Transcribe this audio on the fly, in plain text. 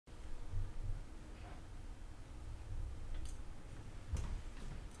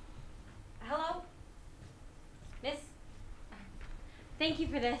Thank you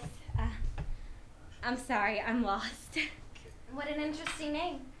for this. I'm sorry, I'm lost. What an interesting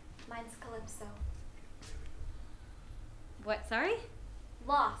name. Mine's Calypso. What, sorry?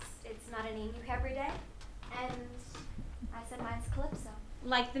 Lost. It's not a name you hear every day. And I said mine's Calypso.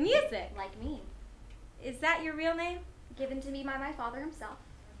 Like the music? Like me. Is that your real name? Given to me by my father himself.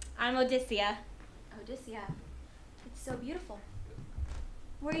 I'm Odysseia. Odysseia. It's so beautiful.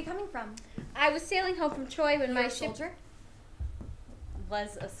 Where are you coming from? I was sailing home from Troy when my You're a ship soldier?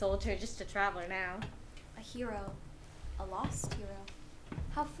 was a soldier, just a traveler now. A hero. A lost hero.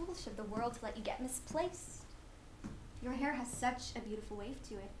 How foolish of the world to let you get misplaced. Your hair has such a beautiful wave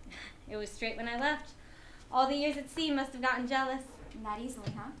to it. It was straight when I left. All the years at sea must have gotten jealous. Not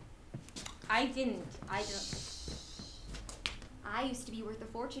easily, huh? I didn't. I don't. I used to be worth a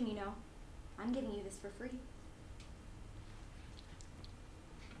fortune, you know. I'm giving you this for free.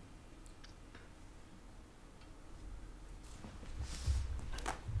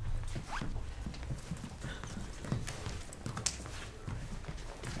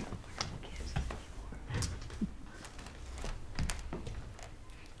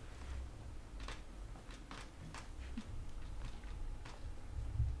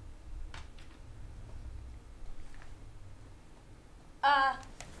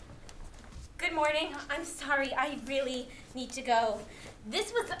 Good morning. I'm sorry, I really need to go.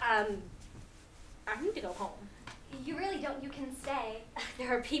 This was, I need to go home. You really don't. You can stay.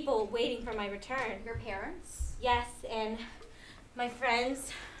 There are people waiting for my return. Your parents? Yes, and my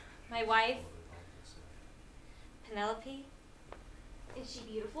friends, my wife, Penelope. Is she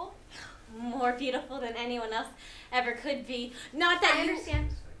beautiful? More beautiful than anyone else ever could be. Not that I you... understand.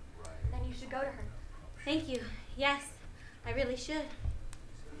 Then you should go to her. Thank you. Yes, I really should.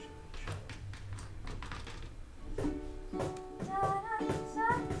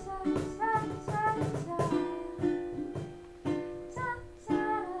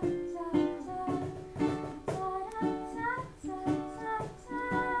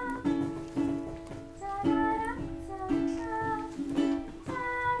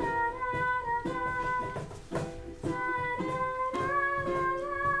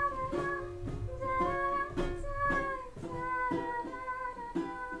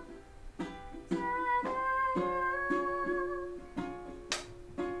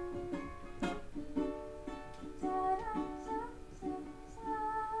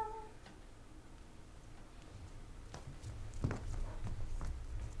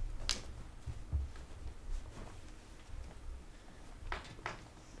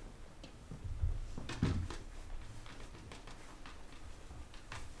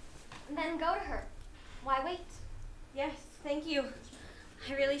 Then go to her. Why wait? Yes, thank you.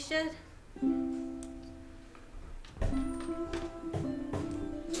 I really should.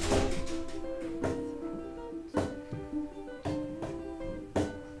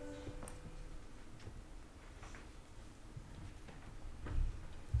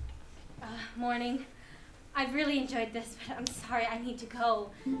 Morning. I've really enjoyed this, but I'm sorry, I need to go.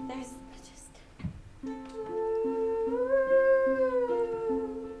 There's just...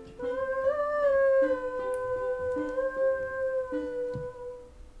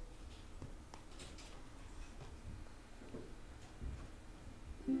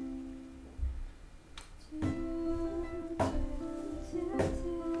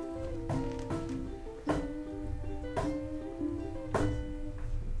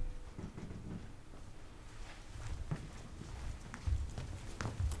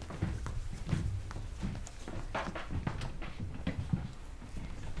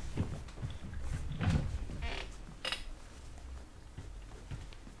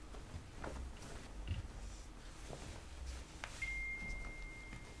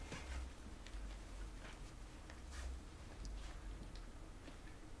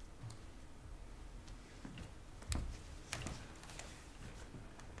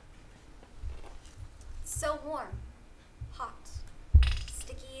 So warm, hot,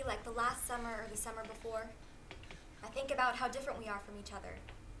 sticky like the last summer or the summer before. I think about how different we are from each other,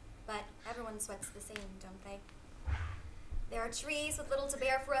 but everyone sweats the same, don't they? There are trees with little to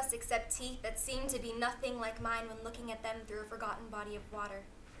bear for us except teeth that seem to be nothing like mine when looking at them through a forgotten body of water.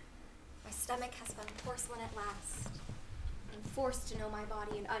 My stomach has been porcelain at last. I'm forced to know my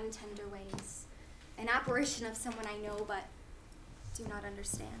body in untender ways, an apparition of someone I know but do not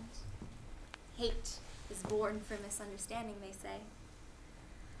understand. Hate is born from misunderstanding, they say.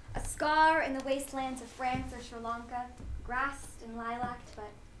 A scar in the wastelands of France or Sri Lanka, grassed and lilaced,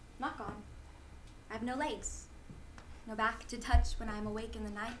 but not gone. I have no legs, no back to touch when I am awake in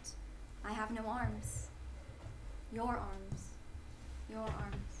the night. I have no arms. Your arms. Your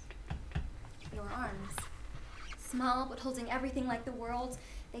arms. Your arms. Small, but holding everything like the world,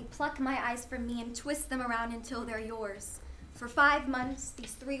 they pluck my eyes from me and twist them around until they're yours. For 5 months,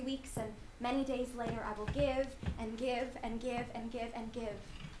 these 3 weeks, and many days later, I will give and give and give and give and give.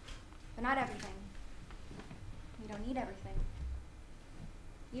 But not everything. You don't need everything.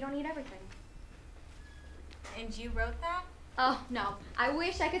 You don't need everything. And you wrote that? Oh, no. I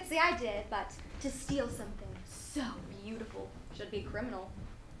wish I could say I did, but to steal something so beautiful should be criminal.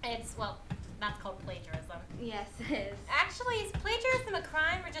 Well, that's called plagiarism. Yes, it is. Actually, is plagiarism a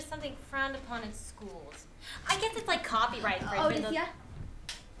crime or just something frowned upon in schools? I guess it's like copyright infringement. Odysseus?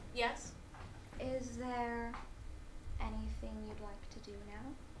 Yes? Is there anything you'd like to do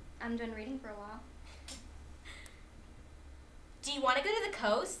now? I'm done reading for a while. Do you want to go to the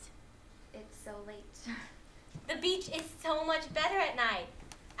coast? It's so late. The beach is so much better at night.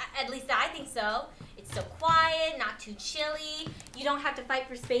 At least I think so. It's so quiet, not too chilly. You don't have to fight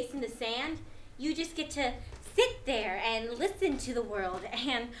for space in the sand. You just get to sit there and listen to the world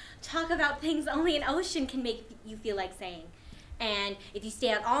and talk about things only an ocean can make you feel like saying. And if you stay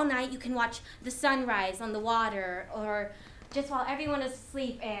out all night, you can watch the sunrise on the water, or just while everyone is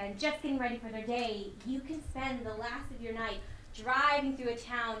asleep and just getting ready for their day, you can spend the last of your night driving through a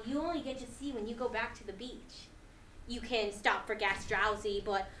town you only get to see when you go back to the beach. You can stop for gas drowsy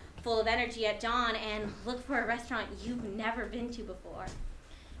but full of energy at dawn and look for a restaurant you've never been to before.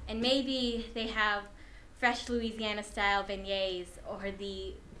 And maybe they have fresh Louisiana-style beignets or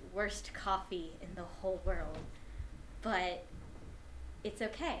the worst coffee in the whole world. But it's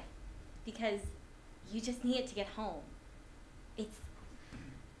okay, because you just need it to get home.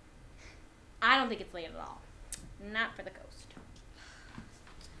 I don't think it's late at all. Not for the coast.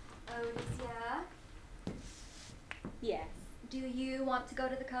 Odysseus? Yes. Do you want to go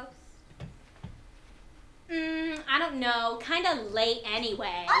to the coast? I don't know. Kind of late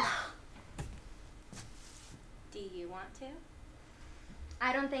anyway. Do you want to?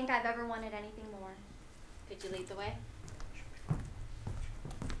 I don't think I've ever wanted anything more. Could you lead the way?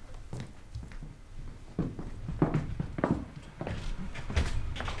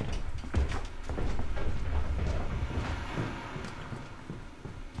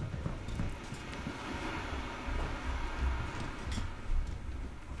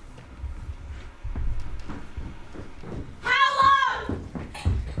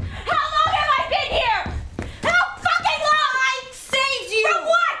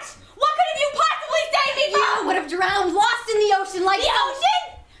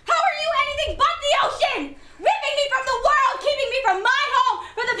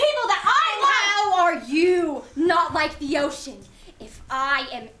 Like the ocean. If I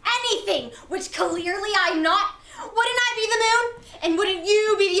am anything, which clearly I'm not, wouldn't I be the moon? And wouldn't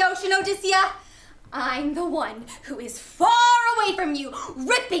you be the ocean, Odysseus? I'm the one who is far away from you,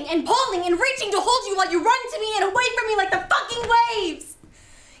 ripping and pulling and reaching to hold you while you run to me and away from me like the fucking waves.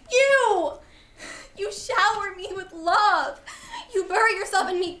 You shower me with love. You bury yourself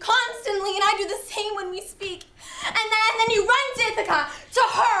in me constantly, and I do the same when we speak. And then you run to Ithaca, to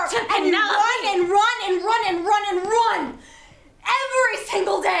her, and you run and run and run and run and run every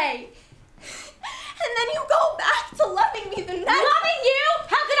single day. And then you go back to loving me the next. Loving you?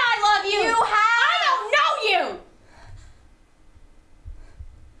 How could I love you? You have. I don't know you.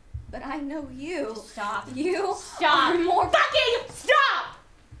 But I know you. Stop. You Stop. are more. Fucking stop!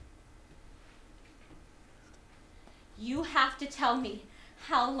 You have to tell me,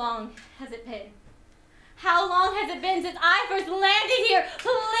 how long has it been? How long has it been since I first landed here?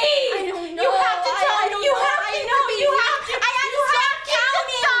 Please! I don't know. You have to tell me. You have to know. You have to. I have to stop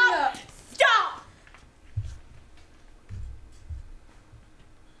counting. Stop!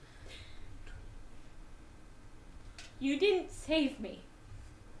 You didn't save me.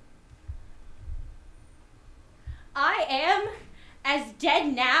 I am as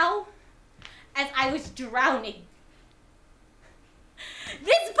dead now as I was drowning.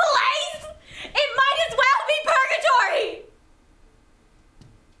 This place, it might as well be purgatory.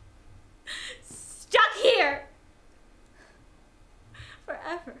 Stuck here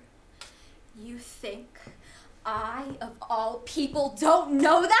forever. You think I, of all people, don't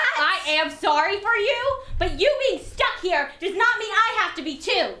know that? I am sorry for you, but you being stuck here does not mean I have to be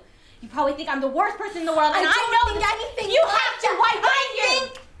too. You probably think I'm the worst person in the world, and I don't know think anything. You have to wipe I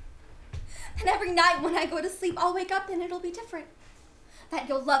think. And every night when I go to sleep, I'll wake up and it'll be different. That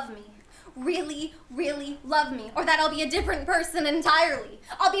you'll love me. Really, really love me. Or that I'll be a different person entirely.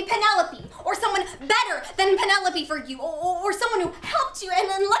 I'll be Penelope. Or someone better than Penelope for you. Or someone who helped you and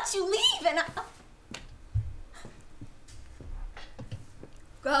then let you leave. And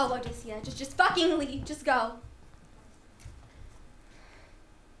Go, Odysseus. Just fucking leave. Just go.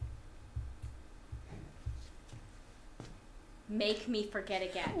 Make me forget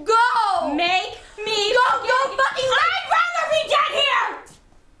again. Go! Make me Go forget fucking again. I'd rather be dead here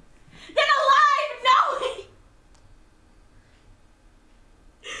than alive knowing.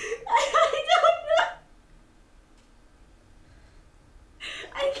 I don't know.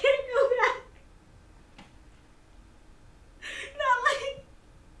 I can't go back.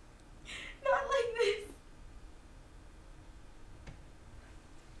 Not like this.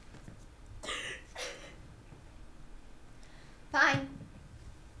 Fine.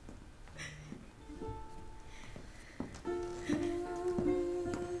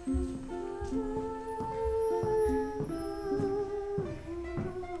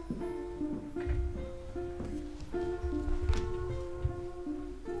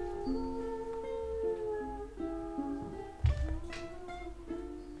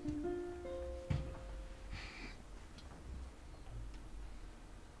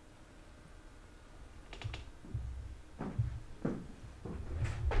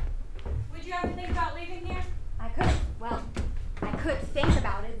 Would you ever think about leaving here? I could think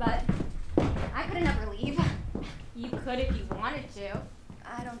about it, but I couldn't ever leave. You could if you wanted to.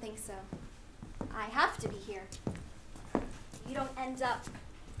 I don't think so. I have to be here. You don't end up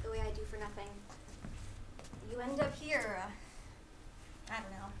the way I do for nothing. You end up here. I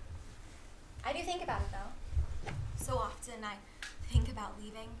don't know. I do think about it, though. So often I think about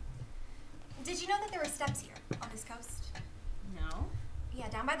leaving. Did you know that there were steps here on this coast? No. Yeah,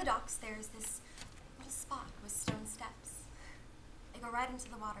 down by the docks, there's this little spot with stone steps. They go right into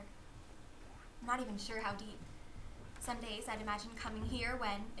the water. I'm not even sure how deep. Some days I'd imagine coming here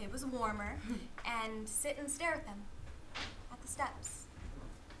when it was warmer and sit and stare at them, at the steps.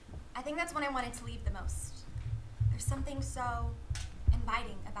 I think that's when I wanted to leave the most. There's something so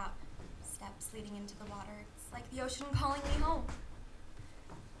inviting about steps leading into the water. It's like the ocean calling me home.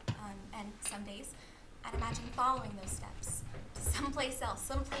 And some days I'd imagine following those steps to someplace else,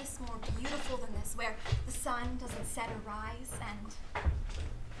 someplace more beautiful than this, where the sun doesn't set or rise. And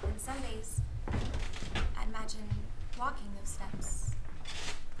some days I'd imagine walking those steps,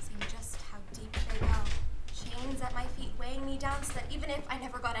 seeing just how deep they go, chains at my feet weighing me down so that even if I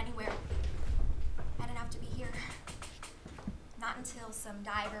never got anywhere, I didn't have to be here. Not until some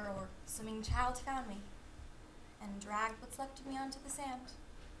diver or swimming child found me and dragged what's left of me onto the sand,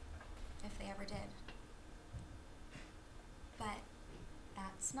 if they ever did. But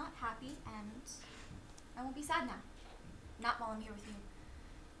that's not happy, and I won't be sad now. Not while I'm here with you.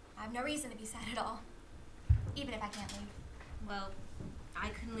 I have no reason to be sad at all, even if I can't leave. Well, I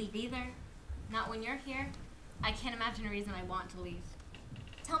couldn't leave either. Not when you're here. I can't imagine a reason I want to leave.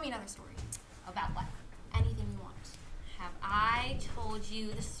 Tell me another story. About what? Anything you want. Have I told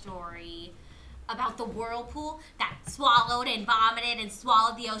you the story about the whirlpool that swallowed and vomited and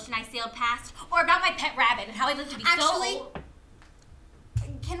swallowed the ocean I sailed past? Or about my pet rabbit and how I lived to be so...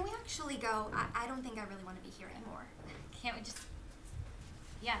 Can we actually go? I don't think I really want to be here anymore. Can't we just...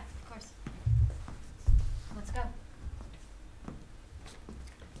 Yeah, of course. Let's go.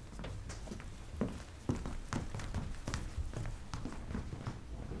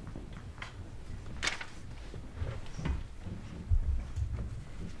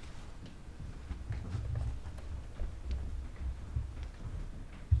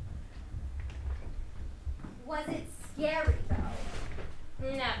 Was it scary, though?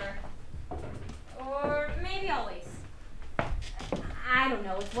 Never. Or maybe always. I don't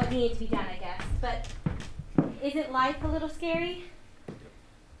know. It's what needed to be done, I guess. But isn't life a little scary?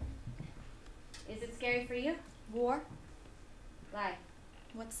 Is it scary for you? War? Why?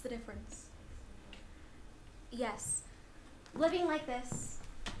 What's the difference? Yes. Living like this.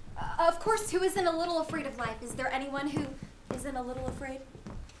 Of course, who isn't a little afraid of life? Is there anyone who isn't a little afraid?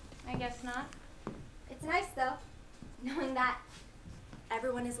 I guess not. It's nice, though, knowing that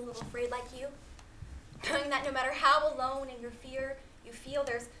everyone is a little afraid like you. Knowing that no matter how alone in your fear you feel,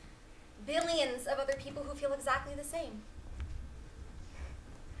 there's billions of other people who feel exactly the same.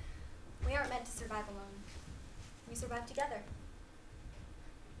 We aren't meant to survive alone. We survive together.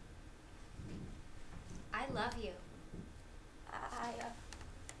 I love you.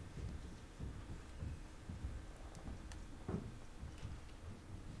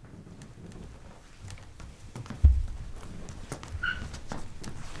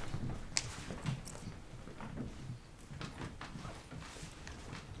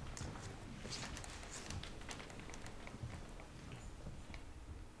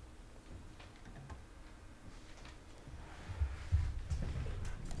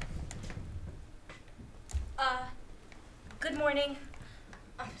 Good morning.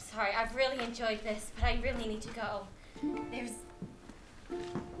 I'm sorry, I've really enjoyed this, but I really need to go. There's...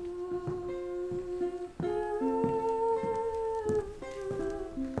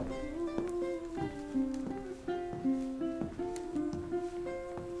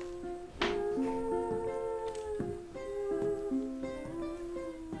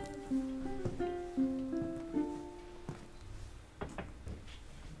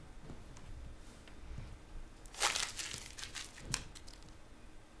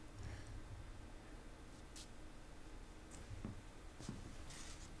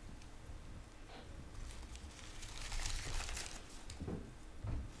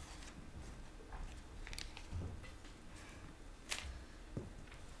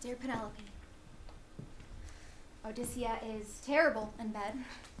 Dear Penelope, Odysseia is terrible in bed.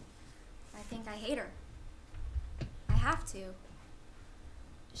 I think I hate her. I have to.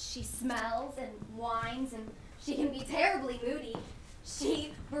 She smells and whines, and she can be terribly moody.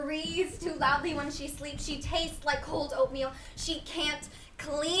 She breathes too loudly when she sleeps. She tastes like cold oatmeal. She can't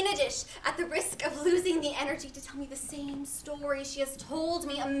clean a dish at the risk of losing the energy to tell me the same story she has told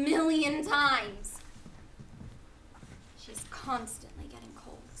me 1,000,000 times. She's constantly getting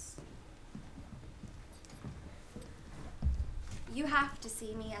colds. You have to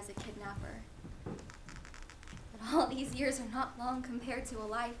see me as a kidnapper. But all these years are not long compared to a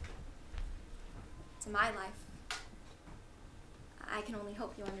life. To my life. I can only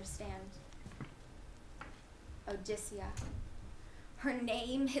hope you understand. Odysseia. Her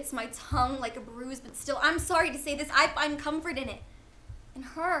name hits my tongue like a bruise, but still, I'm sorry to say this, I find comfort in it. In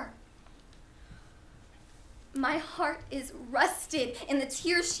her. My heart is rusted in the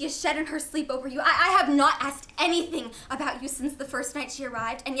tears she has shed in her sleep over you. I have not asked anything about you since the first night she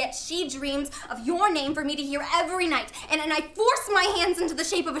arrived, and yet she dreams of your name for me to hear every night. And I force my hands into the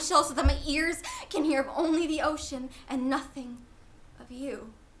shape of a shell so that my ears can hear of only the ocean and nothing of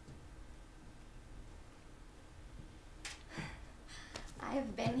you. I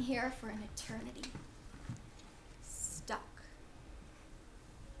have been here for an eternity. Stuck.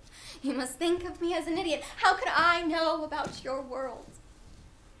 You must think of me as an idiot. How could I know about your world?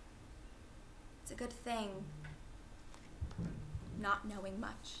 It's a good thing, not knowing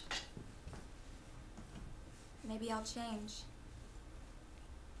much. Maybe I'll change.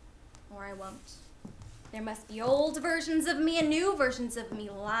 Or I won't. There must be old versions of me and new versions of me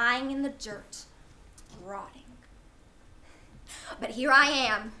lying in the dirt, rotting. But here I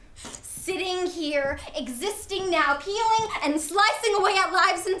am, sitting here, existing now, peeling and slicing away at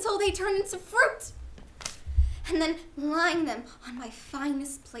lives until they turn into fruit. And then lying them on my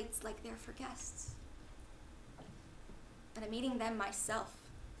finest plates like they're for guests. But I'm eating them myself,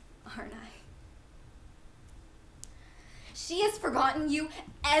 aren't I? She has forgotten you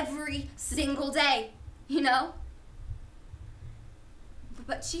every single day, you know?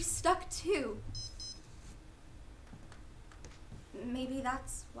 But she's stuck too. Maybe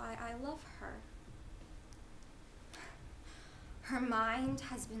that's why I love her. Her mind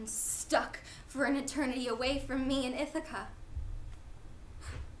has been stuck for an eternity away from me in Ithaca.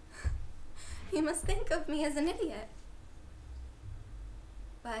 You must think of me as an idiot.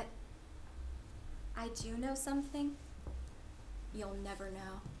 But I do know something you'll never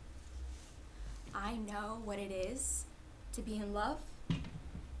know. I know what it is to be in love,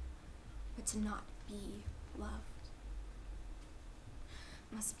 but to not be loved.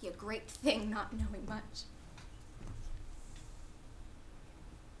 Must be a great thing not knowing much.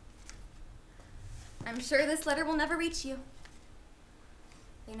 I'm sure this letter will never reach you.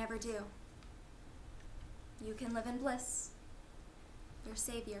 They never do. You can live in bliss. Your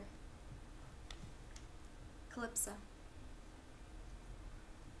savior, Calypso.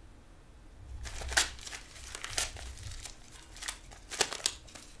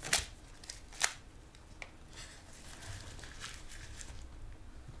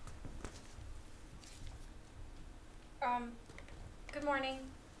 Good morning.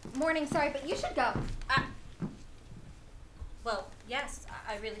 Morning, sorry, but you should go. Well, yes,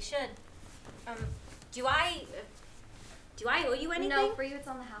 I really should. Do I owe you anything? No, for you it's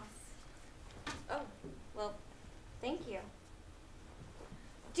on the house. Oh, well, thank you.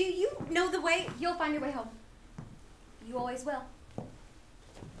 Do you know the way? You'll find your way home. You always will.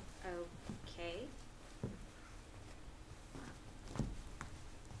 Okay.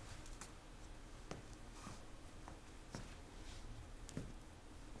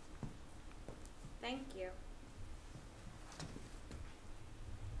 Thank you.